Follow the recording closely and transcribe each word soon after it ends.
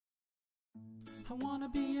I wanna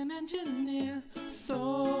be an engineer,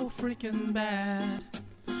 so freaking bad.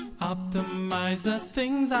 Optimize the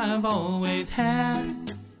things I've always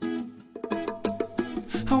had.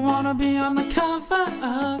 I wanna be on the cover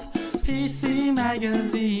of PC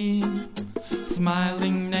magazine,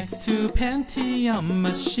 smiling next to Pentium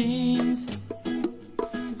machines.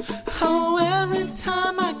 Oh, every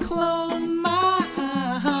time I close my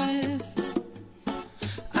eyes,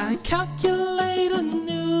 I calculate a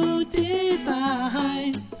new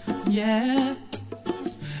design. Yeah,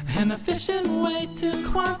 an efficient way to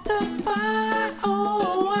quantify.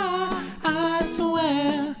 Oh, I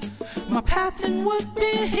swear my patent would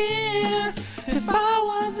be here if I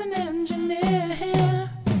was an engineer.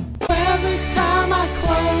 Every time I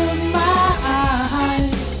close my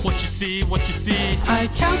eyes, What you see? I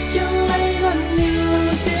calculate a new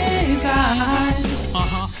design.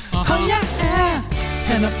 Oh yeah,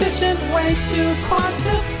 an efficient way to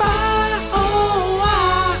quantify. Oh,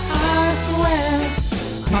 I swear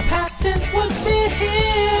my patent would be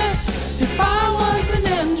here if I was an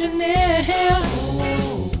engineer.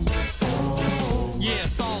 Yeah,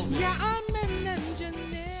 solve it. Yeah, I'm an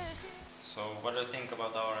engineer. So what do you think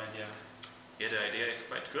about our idea? Yeah, the idea is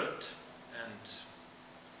quite good, and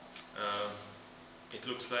it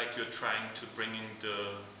looks like you're trying to bring in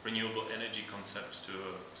the renewable energy concept to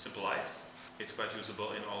a simple life. It's quite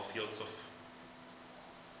usable in all fields of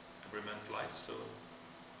every man's life, so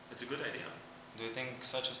it's a good idea. Do you think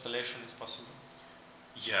such installation is possible?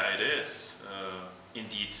 Yeah, it is.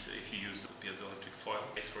 Indeed, if you use piezoelectric foil,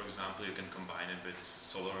 for example, you can combine it with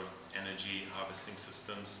solar energy harvesting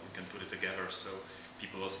systems. You can put it together so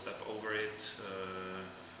people will step over it,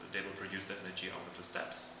 they will produce the energy out of the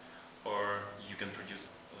steps. Or you can produce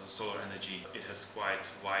solar energy. It has quite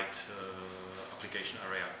wide application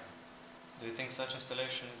area. Do you think such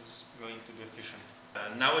installation is going to be efficient?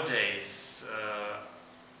 Nowadays,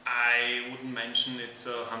 I wouldn't mention it's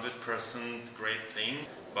a 100% great thing,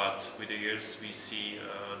 but with the years we see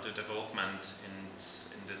the development in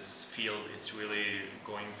this field is really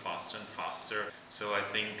going faster and faster. So I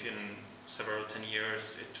think in several 10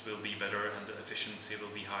 years it will be better and the efficiency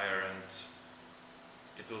will be higher and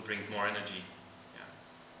it will bring more energy. Yeah.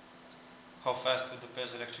 How fast will the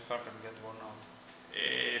piezoelectric carpet get worn out?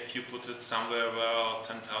 If you put it somewhere where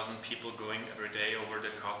 10,000 people going every day over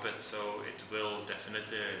the carpet, so it will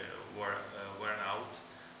definitely wear out.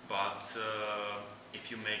 But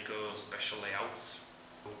if you make special layouts,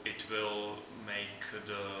 it will make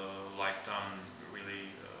the lifetime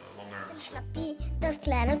really longer. Schlappi, das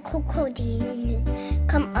kleine Krokodil,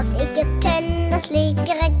 kommt aus Ägypten, das liegt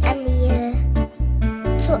direkt am Nil.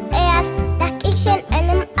 Zuerst lag ich in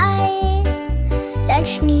einem Ei, dann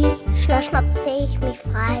schnappte ich mich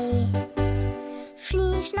frei.